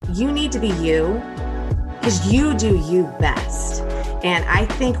you need to be you because you do you best. And I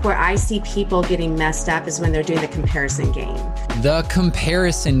think where I see people getting messed up is when they're doing the comparison game. The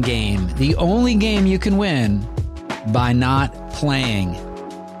comparison game, the only game you can win by not playing.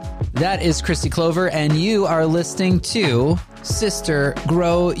 That is Christy Clover, and you are listening to Sister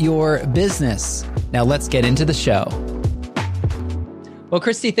Grow Your Business. Now let's get into the show. Well,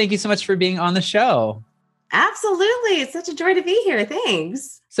 Christy, thank you so much for being on the show. Absolutely. It's such a joy to be here.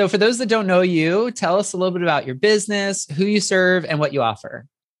 Thanks. So for those that don't know you, tell us a little bit about your business, who you serve, and what you offer.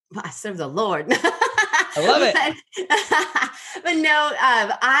 Well, I serve the Lord. I love it. But no,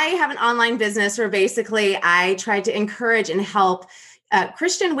 I have an online business where basically I try to encourage and help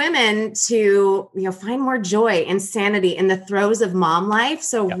Christian women to, find more joy and sanity in the throes of mom life.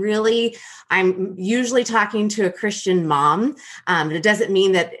 So really, I'm usually talking to a Christian mom. But it doesn't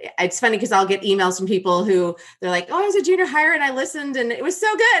mean that it's funny because I'll get emails from people who they're like, oh, I was a junior hire and I listened and it was so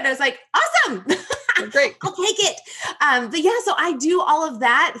good. I was like, awesome. Great. I'll take it. But yeah, so I do all of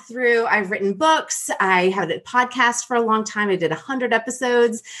that I've written books. I had a podcast for a long time. I did 100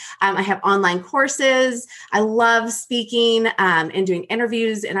 episodes. I have online courses. I love speaking and doing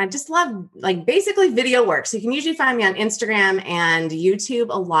interviews. And I just love basically video work. So you can usually find me on Instagram and YouTube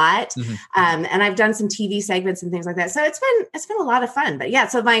a lot. Mm-hmm. And I've done some TV segments and things like that. So it's been a lot of fun. But yeah,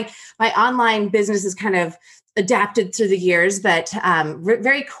 so my online business is kind of adapted through the years, but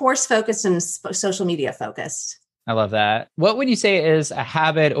very course focused and social media focused. I love that. What would you say is a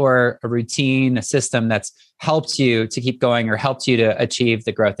habit or a routine, a system that's helped you to keep going or helped you to achieve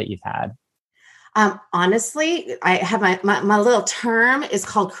the growth that you've had? Honestly, I have my little term is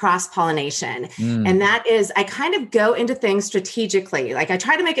called cross-pollination. And that is, I kind of go into things strategically. I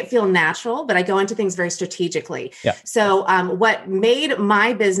try to make it feel natural, but I go into things very strategically. Yeah. So what made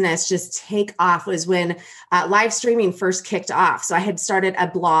my business just take off was when live streaming first kicked off. So I had started a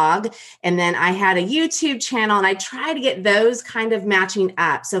blog and then I had a YouTube channel and I try to get those kind of matching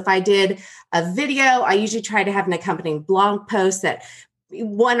up. So if I did a video, I usually try to have an accompanying blog post that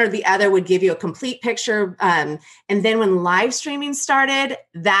one or the other would give you a complete picture. And then when live streaming started,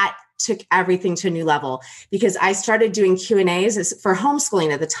 that took everything to a new level because I started doing Q&As for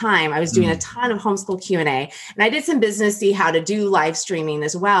homeschooling at the time. I was doing a ton of homeschool Q&A and I did some businessy how to do live streaming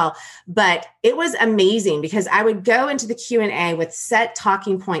as well. But it was amazing because I would go into the Q&A with set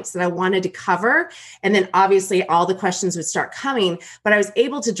talking points that I wanted to cover. And then obviously all the questions would start coming, but I was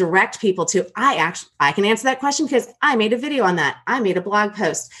able to direct people to, I can answer that question because I made a video on that. I made a blog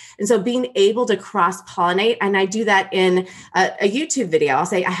post. And so being able to cross-pollinate, and I do that in a YouTube video. I'll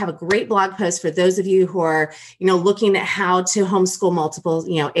say, I have a great blog post for those of you who are, looking at how to homeschool multiple,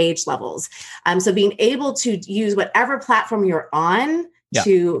 age levels. So being able to use whatever platform you're on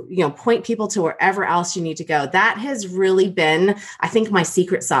to, point people to wherever else you need to go. That has really been, I think, my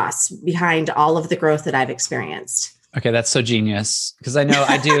secret sauce behind all of the growth that I've experienced. Okay. That's so genius. Because I know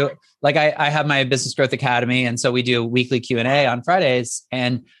I do, I have my Business Growth Academy. And so we do weekly Q&A on Fridays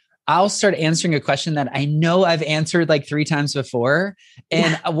and I'll start answering a question that I know I've answered 3 times before.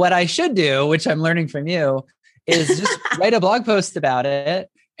 And what I should do, which I'm learning from you, is just write a blog post about it.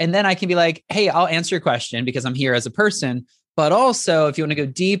 And then I can be like, hey, I'll answer your question because I'm here as a person. But also, if you want to go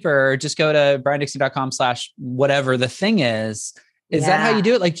deeper, just go to briandixon.com/whatever the thing is. Is that how you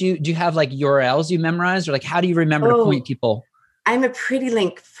do it? Do you have URLs you memorize or how do you remember to point people? I'm a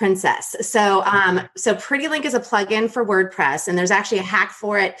PrettyLink princess. So PrettyLink is a plugin for WordPress, and there's actually a hack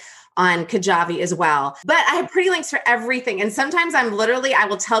for it on Kajabi as well. But I have pretty links for everything. And sometimes I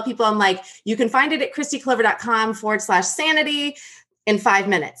will tell people, I'm like, you can find it at christyclover.com/sanity in 5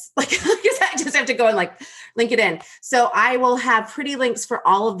 minutes. I just have to go and link it in. So I will have pretty links for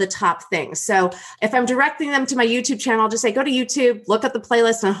all of the top things. So if I'm directing them to my YouTube channel, I'll just say, go to YouTube, look up the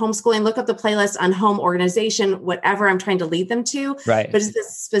playlist on homeschooling, look up the playlist on home organization, whatever I'm trying to lead them to. Right. But it's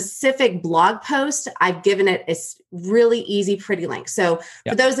this specific blog post, I've given it a really easy pretty link. So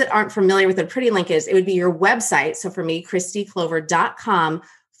for those that aren't familiar with what a pretty link is, it would be your website. So for me, christyclover.com/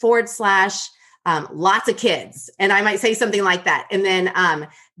 lots of kids. And I might say something like that. And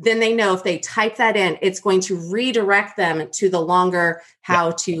then they know if they type that in, it's going to redirect them to the longer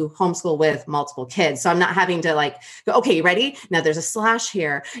how to homeschool with multiple kids. So I'm not having to go, okay, you ready? Now there's a slash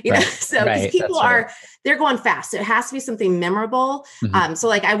here. So people they're going fast. So it has to be something memorable. Mm-hmm.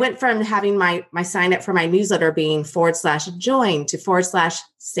 So I went from having my sign up for my newsletter being /join to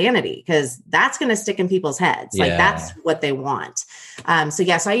 /sanity, because that's going to stick in people's heads. That's what they want. So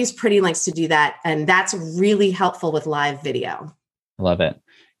I use Pretty Links to do that. And that's really helpful with live video. I love it.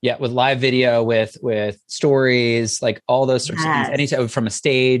 Yeah. With live video, with stories, all those sorts of things, anytime from a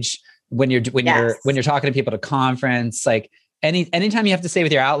stage, when you're talking to people at a conference, anytime you have to say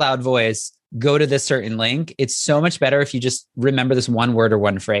with your out loud voice, go to this certain link, it's so much better if you just remember this one word or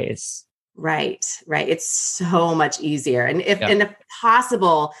one phrase. Right. It's so much easier. And if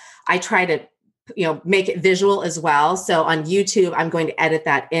possible, I try to, make it visual as well. So on YouTube, I'm going to edit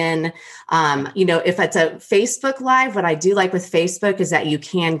that in. If it's a Facebook Live, what I do like with Facebook is that you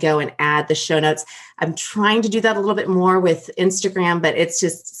can go and add the show notes. I'm trying to do that a little bit more with Instagram, but it's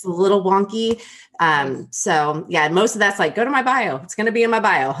a little wonky. So yeah, most of that's like, go to my bio. It's going to be in my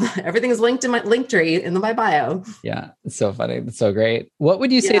bio. Everything is linked in my link tree in my bio. Yeah. It's so funny. It's so great. What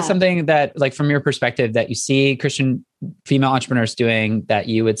would you say is something that, like, from your perspective, that you see Christian female entrepreneurs doing that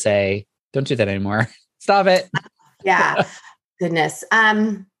you would say, don't do that anymore? Stop it. Yeah. Goodness.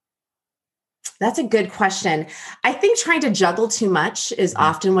 That's a good question. I think trying to juggle too much is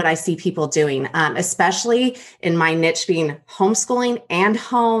often what I see people doing, especially in my niche being homeschooling and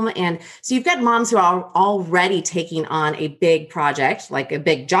home. And so you've got moms who are already taking on a big project, like a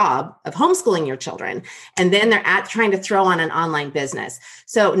big job of homeschooling your children. And then they're trying to throw on an online business.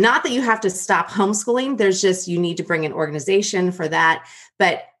 So not that you have to stop homeschooling. There's just, you need to bring an organization for that,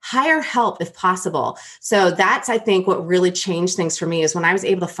 but hire help if possible. So that's, I think, what really changed things for me is when I was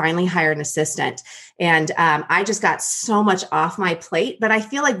able to finally hire an assistant. And I just got so much off my plate. But I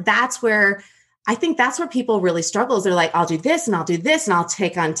feel like that's where people really struggle is they're like, I'll do this and I'll do this and I'll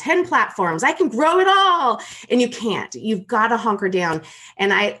take on 10 platforms. I can grow it all. And you can't. You've got to hunker down.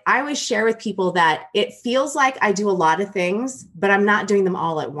 And I always share with people that it feels like I do a lot of things, but I'm not doing them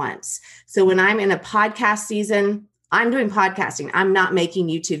all at once. So when I'm in a podcast season, I'm doing podcasting. I'm not making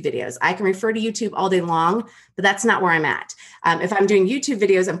YouTube videos. I can refer to YouTube all day long, but that's not where I'm at. If I'm doing YouTube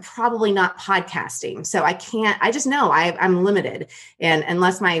videos, I'm probably not podcasting. So I just know I'm limited. And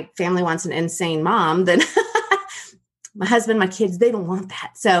unless my family wants an insane mom, then my husband, my kids, they don't want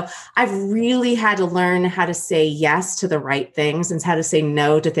that. So I've really had to learn how to say yes to the right things and how to say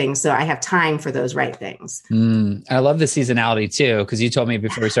no to things so I have time for those right things. I love the seasonality too, because you told me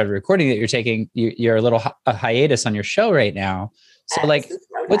before we started recording that you're taking you're a little hiatus on your show right now. So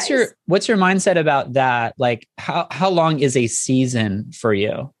what's your mindset about that? Like how long is a season for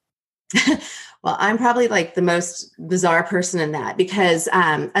you? Well, I'm probably like the most bizarre person in that because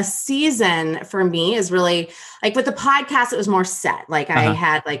a season for me is really like with the podcast, it was more set. Like I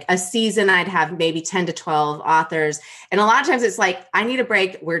had like a season, I'd have maybe 10 to 12 authors. And a lot of times it's like, I need a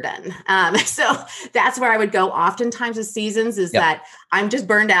break, we're done. So that's where I would go oftentimes with seasons is that I'm just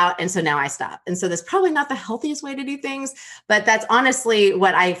burned out. And so now I stop. And so that's probably not the healthiest way to do things, but that's honestly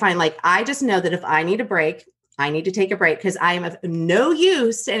what I find. Like, I just know that if I need a break, I need to take a break because I am of no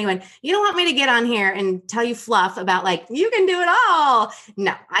use to anyone. You don't want me to get on here and tell you fluff about like, you can do it all.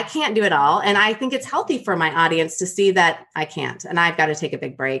 No, I can't do it all. And I think it's healthy for my audience to see that I can't, and I've got to take a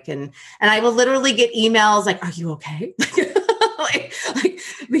big break. And I will literally get emails like, are you okay?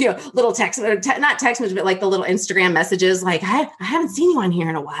 Little text, not text messages, but like the little Instagram messages, like, I haven't seen you on here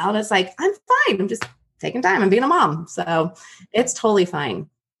in a while. And it's like, I'm fine. I'm just taking time. I'm being a mom. So it's totally fine.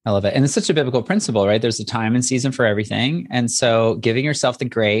 I love it. And it's such a biblical principle, right? There's a time and season for everything. And so giving yourself the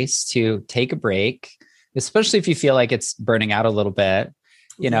grace to take a break, especially if you feel like it's burning out a little bit,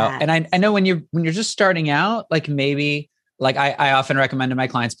 and I know when you're just starting out, like maybe like I often recommend to my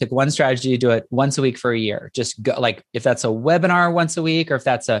clients, pick one strategy, do it once a week for a year. Just go, like if that's a webinar once a week, or if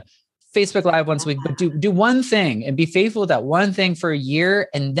that's a Facebook Live once a week, but do one thing and be faithful with that one thing for a year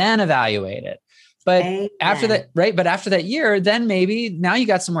and then evaluate it. But after that, right? But after that year, then maybe now you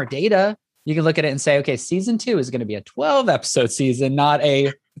got some more data. You can look at it and say, okay, season 2 is going to be a 12 episode season, not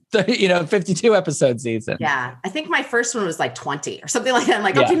a 52 episode season. Yeah. I think my first one was like 20 or something like that. I'm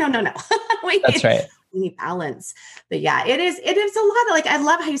like, okay, no. That's right. We need balance. But yeah, it is a lot of like, I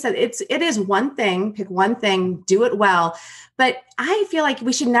love how you said it is one thing, pick one thing, do it well. But I feel like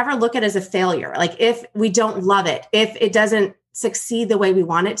we should never look at it as a failure. Like if we don't love it, if it doesn't succeed the way we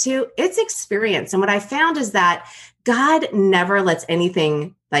want it to, it's experience. And what I found is that God never lets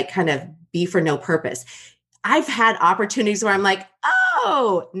anything like kind of be for no purpose. I've had opportunities where I'm like,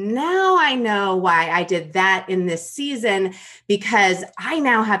 oh, now I know why I did that in this season, because I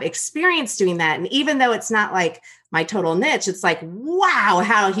now have experience doing that. And even though it's not like my total niche, it's like, wow,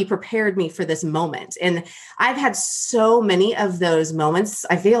 how he prepared me for this moment. And I've had so many of those moments,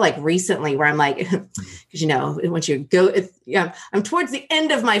 I feel like recently, where I'm like, because, once you go, I'm towards the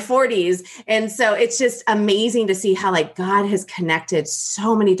end of my 40s. And so it's just amazing to see how like God has connected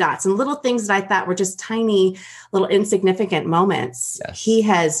so many dots and little things that I thought were just tiny, little insignificant moments. Yes. He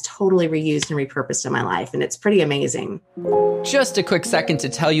has totally reused and repurposed in my life. And it's pretty amazing. Just a quick second to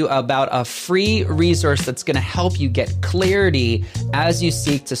tell you about a free resource that's going to help you get clarity as you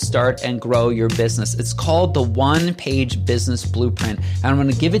seek to start and grow your business. It's called the One-Page Business Blueprint. And I'm going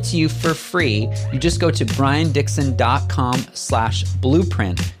to give it to you for free. You just go to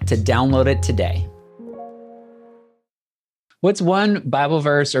briandixon.com/blueprint to download it today. What's one Bible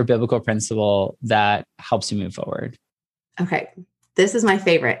verse or biblical principle that helps you move forward? Okay. This is my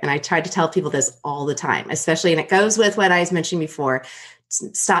favorite. And I try to tell people this all the time, especially, and it goes with what I was mentioning before.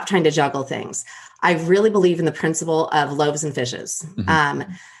 Stop trying to juggle things. I really believe in the principle of loaves and fishes.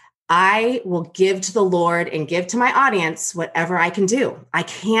 Mm-hmm. I will give to the Lord and give to my audience whatever I can do. I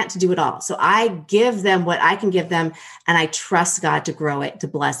can't do it all. So I give them what I can give them, and I trust God to grow it, to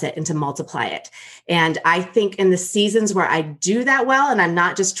bless it, and to multiply it. And I think in the seasons where I do that well, and I'm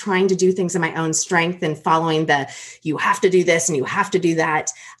not just trying to do things in my own strength and following the, you have to do this and you have to do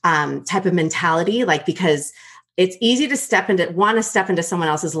that type of mentality, like, because it's easy to step into someone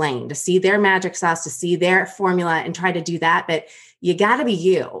else's lane, to see their magic sauce, to see their formula and try to do that. But you got to be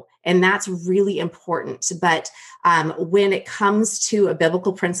you. And that's really important. But when it comes to a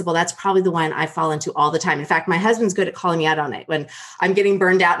biblical principle, that's probably the one I fall into all the time. In fact, my husband's good at calling me out on it. When I'm getting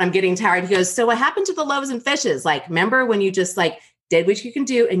burned out and I'm getting tired, he goes, so what happened to the loaves and fishes? Like, remember when you just like did what you can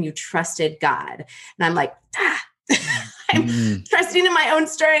do and you trusted God? And I'm like, I'm trusting in my own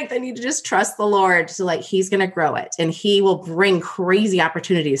strength. I need to just trust the Lord. So like, he's going to grow it and he will bring crazy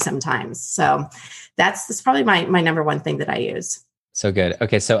opportunities sometimes. So that's probably my number one thing that I use. So good.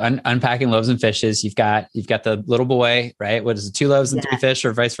 Okay. So unpacking loaves and fishes, you've got the little boy, right? What is it? 2 loaves and 3 fish,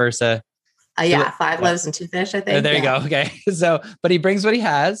 or vice versa? 5 loaves and 2 fish, I think. Oh, there you go. Okay. So, but he brings what he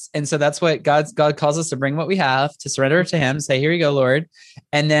has. And so that's what God calls us to bring what we have, to surrender it to him, say, here you go, Lord.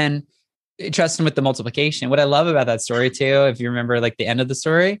 And then trust him with the multiplication. What I love about that story too, if you remember like the end of the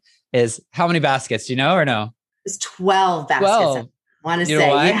story, is how many baskets, do you know, or no? It's 12 baskets. 12. I want to say,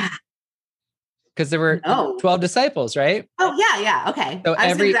 yeah. Because there were 12 disciples, right? Oh, yeah. Okay. So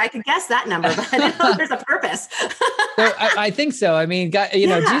I could guess that number, but I didn't know there's a purpose. So I think so. I mean, God,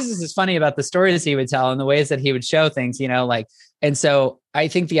 Jesus is funny about the stories he would tell and the ways that he would show things, and so I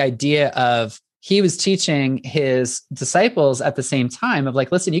think the idea of he was teaching his disciples at the same time of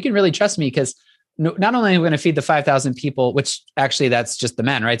like, listen, you can really trust me because not only am I going to feed the 5,000 people, which actually that's just the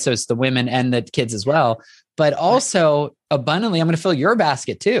men, right? So it's the women and the kids as well, but also abundantly, I'm going to fill your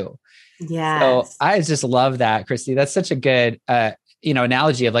basket too. Yeah. So I just love that, Christy. That's such a good,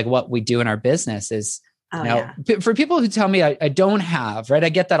 analogy of like what we do in our business is, for people who tell me I don't have, right? I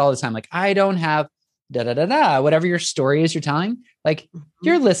get that all the time. Like, I don't have whatever your story is you're telling, like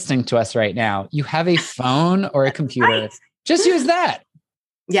you're listening to us right now. You have a phone or a computer. Right. Just use that.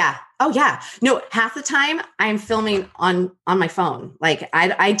 Yeah. Oh yeah. No, half the time I'm filming on my phone. Like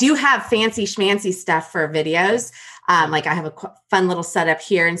I do have fancy schmancy stuff for videos. Like I have a fun little setup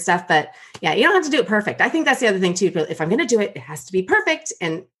here and stuff, but yeah, you don't have to do it perfect. I think that's the other thing too. If I'm going to do it, it has to be perfect.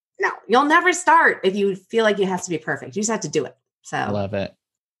 And no, you'll never start if you feel like it has to be perfect. You just have to do it. So I love it.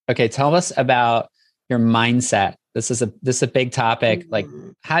 Okay. Tell us about your mindset. This is a big topic. Like,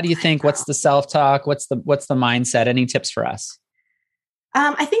 how do you think, what's the self-talk? What's the mindset? Any tips for us?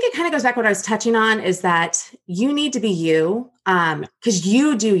 I think it kind of goes back to what I was touching on is that you need to be you because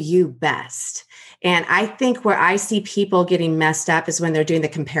you do you best. And I think where I see people getting messed up is when they're doing the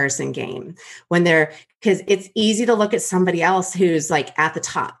comparison game, because it's easy to look at somebody else who's like at the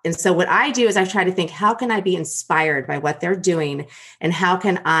top. And so what I do is I try to think, how can I be inspired by what they're doing? And how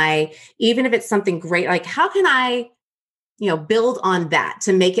can I, even if it's something great, like how can I build on that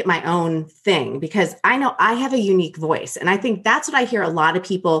to make it my own thing, because I know I have a unique voice. And I think that's what I hear a lot of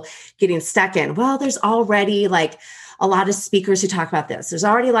people getting stuck in. Well, there's already like a lot of speakers who talk about this. There's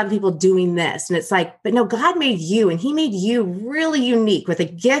already a lot of people doing this. And it's like, but no, God made you and he made you really unique with a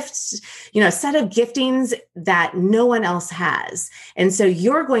gift, a set of giftings that no one else has. And so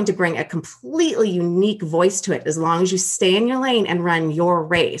you're going to bring a completely unique voice to it as long as you stay in your lane and run your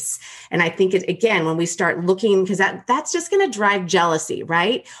race. And I think again, when we start looking, because that's just going to drive jealousy,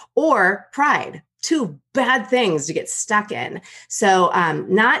 right? Or pride. 2 bad things to get stuck in. So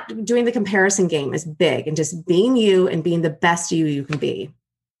not doing the comparison game is big, and just being you and being the best you can be.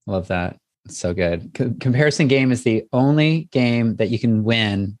 Love that. It's so good. Comparison game is the only game that you can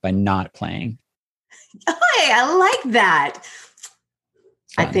win by not playing. Hey, I like that.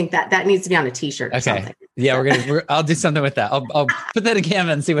 I think that needs to be on a t-shirt. Or something. Yeah, I'll do something with that. I'll put that in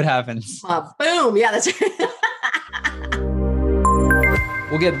Canva and see what happens. Boom. Yeah, that's right.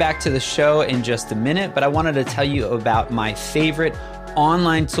 We'll get back to the show in just a minute, but I wanted to tell you about my favorite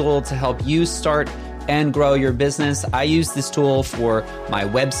online tool to help you start and grow your business. I use this tool for my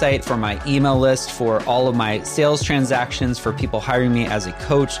website, for my email list, for all of my sales transactions, for people hiring me as a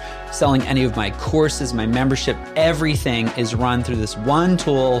coach, selling any of my courses, my membership. Everything is run through this one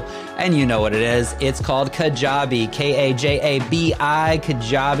tool, and you know what it is. It's called Kajabi, Kajabi,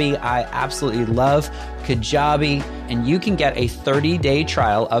 Kajabi. I absolutely love Kajabi, and you can get a 30-day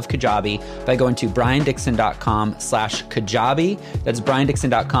trial of Kajabi by going to briandixon.com/Kajabi. That's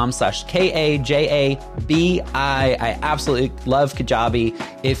briandixon.com/Kajabi. I absolutely love Kajabi.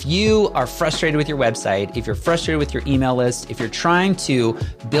 If you are frustrated with your website, if you're frustrated with your email list, if you're trying to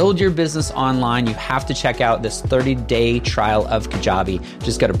build your business online, you have to check out this 30-day trial of Kajabi.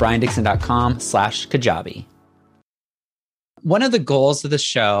 Just go to briandixon.com/Kajabi. One of the goals of the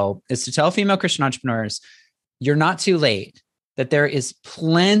show is to tell female Christian entrepreneurs, you're not too late, that there is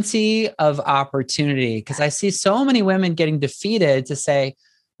plenty of opportunity. Because I see so many women getting defeated to say,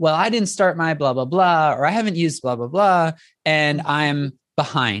 well, I didn't start my blah, blah, blah, or I haven't used blah, blah, blah, and I'm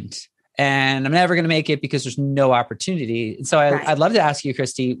behind and I'm never going to make it because there's no opportunity. And so I'd love to ask you,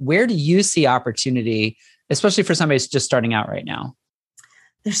 Christy, where do you see opportunity, especially for somebody who's just starting out right now?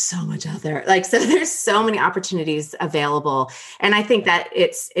 There's so much out there. So there's so many opportunities available. And I think that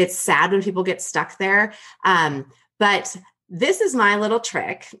it's sad when people get stuck there. But this is my little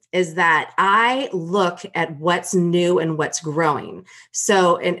trick, is that I look at what's new and what's growing.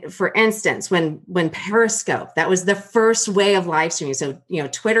 So, for instance, when Periscope, that was the first way of live streaming. So,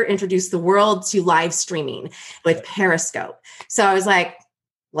 Twitter introduced the world to live streaming with Periscope. So I was like,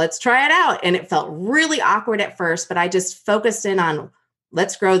 let's try it out. And it felt really awkward at first, but I just focused in on,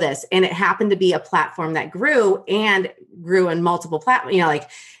 let's grow this. And it happened to be a platform that grew in multiple platforms,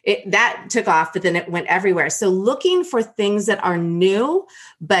 that took off, but then it went everywhere. So looking for things that are new,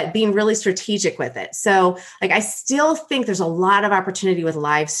 but being really strategic with it. So I still think there's a lot of opportunity with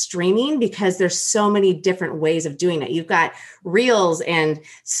live streaming because there's so many different ways of doing it. You've got reels and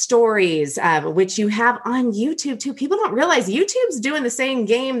stories, which you have on YouTube too. People don't realize YouTube's doing the same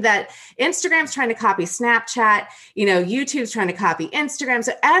game that Instagram's trying to copy Snapchat, YouTube's trying to copy Instagram.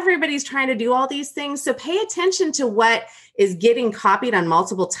 So everybody's trying to do all these things. So pay attention to what is getting copied on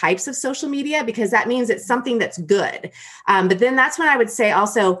multiple types of social media, because that means it's something that's good. But then that's when I would say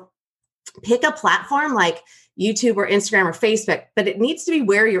also pick a platform like YouTube or Instagram or Facebook, but it needs to be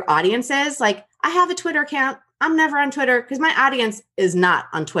where your audience is. I have a Twitter account. I'm never on Twitter because my audience is not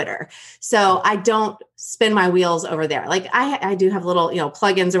on Twitter. So I don't spin my wheels over there. I do have little,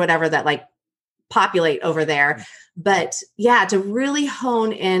 plugins or whatever that populate over there. But yeah, to really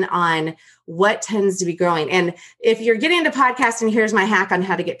hone in on what tends to be growing. And if you're getting into podcasting, here's my hack on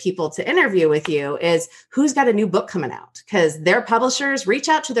how to get people to interview with you is who's got a new book coming out, because their publishers, reach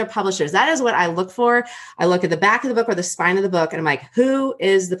out to their publishers. That is what I look for. I look at the back of the book or the spine of the book and I'm like, who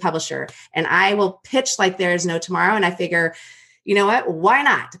is the publisher? And I will pitch like there's no tomorrow. And I figure, you know what, why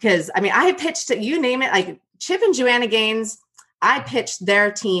not? Because I have pitched to, you name it, like Chip and Joanna Gaines. I pitched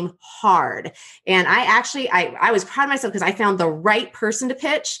their team hard. And I was proud of myself because I found the right person to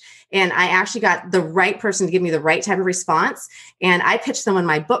pitch. And I actually got the right person to give me the right type of response. And I pitched them when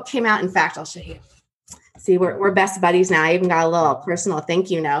my book came out. In fact, I'll show you. See, we're best buddies now. I even got a little personal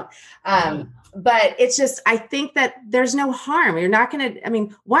thank you note. But it's just, I think that there's no harm. You're not going to,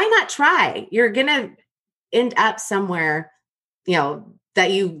 why not try? You're going to end up somewhere,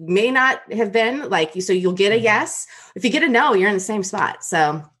 that you may not have been so you'll get a yes. If you get a no, you're in the same spot.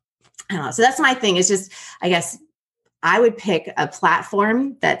 So I don't know. So that's my thing, is just, I guess I would pick a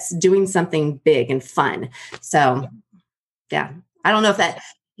platform that's doing something big and fun. So yeah, I don't know if that,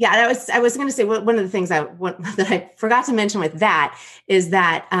 I was going to say one of the things that I forgot to mention with that is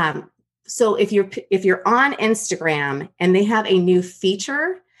that, so if you're on Instagram and they have a new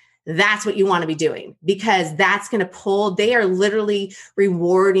feature, that's what you want to be doing, because that's going to pull, they are literally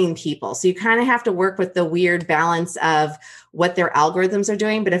rewarding people. So you kind of have to work with the weird balance of what their algorithms are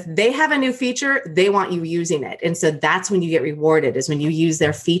doing. But if they have a new feature, they want you using it. And so that's when you get rewarded, is when you use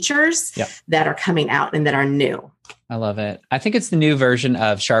their features that are coming out and that are new. I love it. I think it's the new version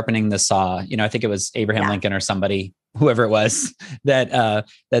of sharpening the saw. I think it was Abraham Lincoln or somebody, whoever it was, that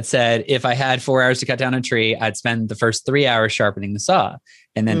said, if I had 4 hours to cut down a tree, I'd spend the first 3 hours sharpening the saw.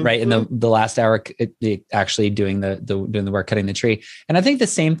 And then right in the last hour, actually doing the work, cutting the tree. And I think the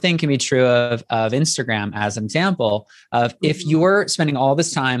same thing can be true of Instagram as an example of if you're spending all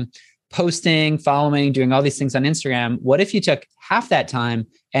this time posting, following, doing all these things on Instagram, what if you took half that time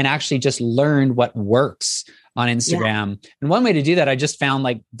and actually just learned what works on Instagram? Yeah. And one way to do that, I just found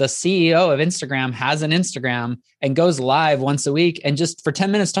the CEO of Instagram has an Instagram and goes live once a week and just for 10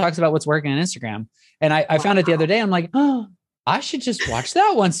 minutes talks about what's working on Instagram. And I found it the other day. I'm like, oh, I should just watch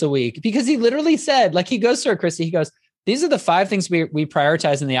that once a week, because he literally said, like, he goes to her, Christy, he goes, these are the 5 things we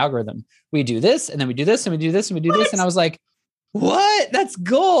prioritize in the algorithm. We do this, and then we do this, and we do this, and we do this. And I was like, what? That's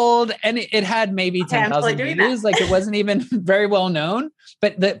gold. And it had maybe 10,000 views. Like, it wasn't even very well known,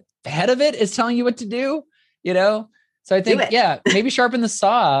 but the head of it is telling you what to do, you know? So I think, maybe sharpen the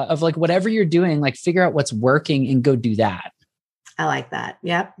saw of like, whatever you're doing, like figure out what's working and go do that. I like that.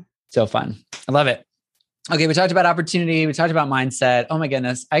 Yep. So fun. I love it. Okay. We talked about opportunity. We talked about mindset. Oh my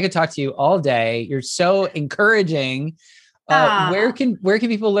goodness. I could talk to you all day. You're so encouraging. Where can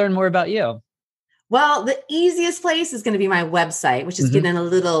people learn more about you? Well, the easiest place is going to be my website, which is getting a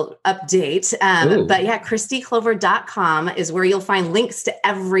little update. But yeah, ChristyClover.com is where you'll find links to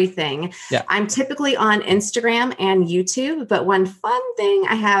everything. Yeah. I'm typically on Instagram and YouTube, but one fun thing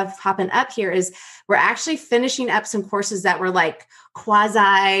I have popping up here is we're actually finishing up some courses that were like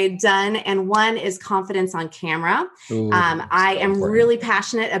quasi done. And one is confidence on camera. I am really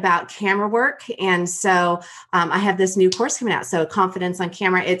passionate about camera work. And so I have this new course coming out. So confidence on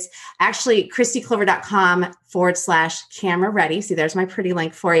camera, it's actually ChristyClover.com/camera ready. See, there's my pretty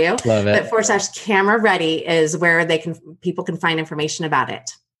link for you. Love it. But /camera ready is where people can find information about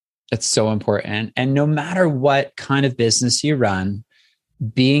it. It's so important. And no matter what kind of business you run,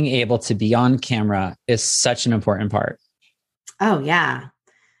 being able to be on camera is such an important part. Oh yeah.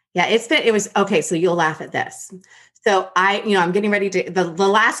 Yeah. It was okay. So you'll laugh at this. So I'm getting ready to, the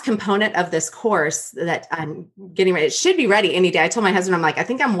last component of this course that I'm getting ready, it should be ready any day. I told my husband, I'm like, I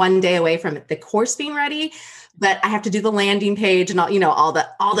think I'm one day away from the course being ready, but I have to do the landing page and all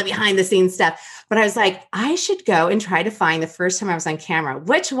the behind the scenes stuff. But I was like, I should go and try to find the first time I was on camera,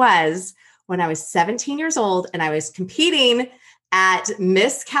 which was when I was 17 years old and I was competing at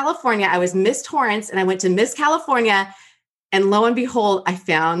Miss California. I was Miss Torrance and I went to Miss California. And lo and behold, I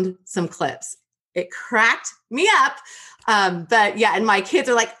found some clips. It cracked me up. But yeah, and my kids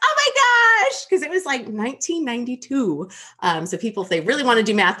are like, oh my gosh, because it was like 1992. So people, if they really want to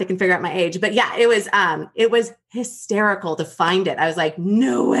do math, they can figure out my age. But yeah, it was hysterical to find it. I was like,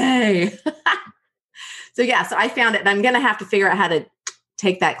 no way. So I found it, and I'm going to have to figure out how to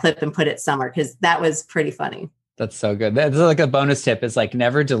take that clip and put it somewhere, because that was pretty funny. That's so good. That's like a bonus tip, is like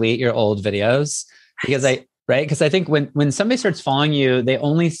never delete your old videos, because Because I think when somebody starts following you, they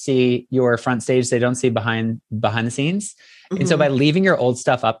only see your front stage. They don't see behind the scenes. And so by leaving your old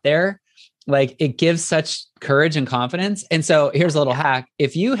stuff up there, like, it gives such courage and confidence. And so here's a little hack.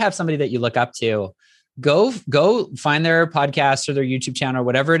 If you have somebody that you look up to, go find their podcast or their YouTube channel or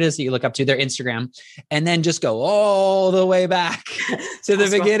whatever it is that you look up to, their Instagram, and then just go all the way back to the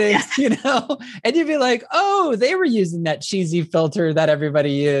beginning, and you'd be like, oh, they were using that cheesy filter that everybody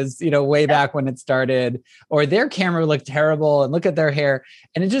used, way back when it started, or their camera looked terrible and look at their hair.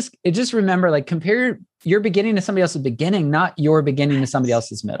 And it just remember, like, compare your beginning to somebody else's beginning, not your beginning to somebody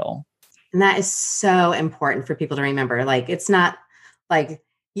else's middle. And that is so important for people to remember. Like, it's not like,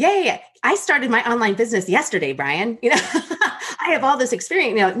 yeah. I started my online business yesterday, Brian. I have all this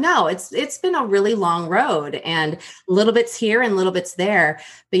experience. No, it's been a really long road, and little bits here and little bits there.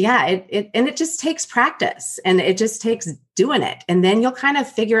 But yeah, it just takes practice, and it just takes doing it. And then you'll kind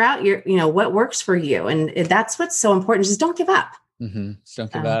of figure out what works for you. And that's what's so important. Just don't give up. Just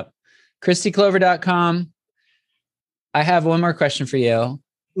don't give up. ChristyClover.com. I have one more question for you.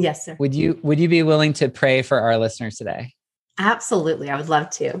 Yes, sir. Would you be willing to pray for our listeners today? Absolutely. I would love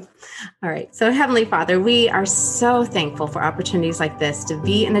to. All right. So Heavenly Father, we are so thankful for opportunities like this to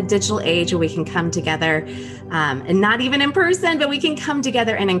be in a digital age where we can come together and not even in person, but we can come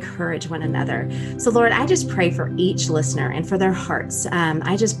together and encourage one another. So Lord, I just pray for each listener and for their hearts.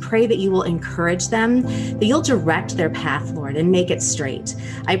 I just pray that you will encourage them, that you'll direct their path, Lord, and make it straight.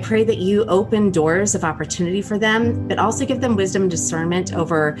 I pray that you open doors of opportunity for them, but also give them wisdom and discernment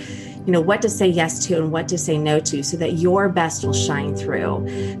over what to say yes to and what to say no to, so that your best will shine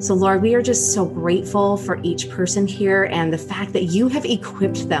through. So Lord, we are just so grateful for each person here and the fact that you have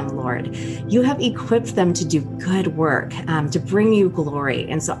equipped them, Lord. You have equipped them to do good work, to bring you glory.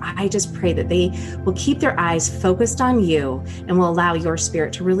 And so I just pray that they will keep their eyes focused on you and will allow your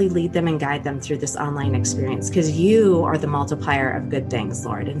Spirit to really lead them and guide them through this online experience, because you are the multiplier of good things,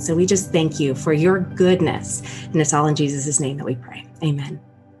 Lord. And so we just thank you for your goodness. And it's all in Jesus' name that we pray. Amen.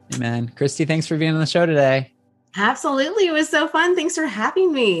 Amen. Christy, thanks for being on the show today. Absolutely. It was so fun. Thanks for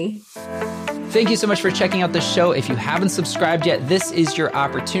having me. Thank you so much for checking out the show. If you haven't subscribed yet, this is your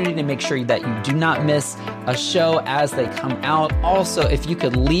opportunity to make sure that you do not miss a show as they come out. Also, if you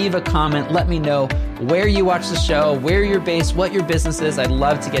could leave a comment, let me know where you watch the show, where you're based, what your business is. I'd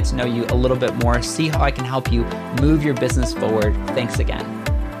love to get to know you a little bit more, see how I can help you move your business forward. Thanks again.